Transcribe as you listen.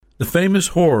The famous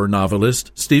horror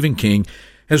novelist Stephen King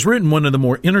has written one of the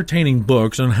more entertaining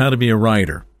books on how to be a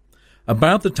writer.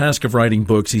 About the task of writing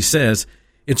books, he says,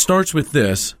 "It starts with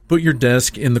this: put your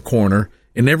desk in the corner,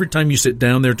 and every time you sit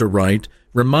down there to write,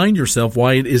 remind yourself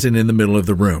why it isn't in the middle of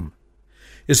the room."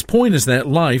 His point is that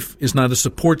life is not a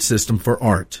support system for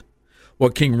art.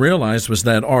 What King realized was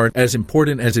that art, as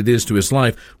important as it is to his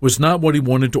life, was not what he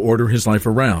wanted to order his life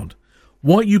around.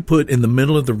 What you put in the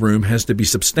middle of the room has to be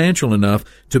substantial enough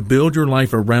to build your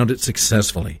life around it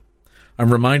successfully.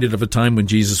 I'm reminded of a time when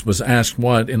Jesus was asked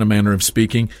what, in a manner of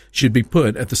speaking, should be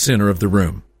put at the center of the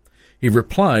room. He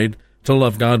replied, "To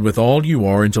love God with all you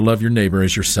are and to love your neighbor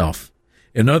as yourself."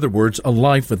 In other words, a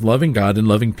life with loving God and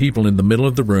loving people in the middle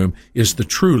of the room is the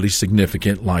truly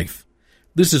significant life.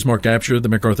 This is Mark Absher of the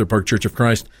MacArthur Park Church of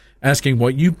Christ, asking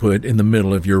what you put in the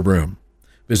middle of your room.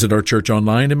 Visit our church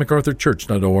online at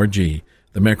macarthurchurch.org.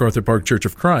 The MacArthur Park Church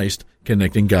of Christ,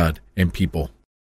 connecting God and people.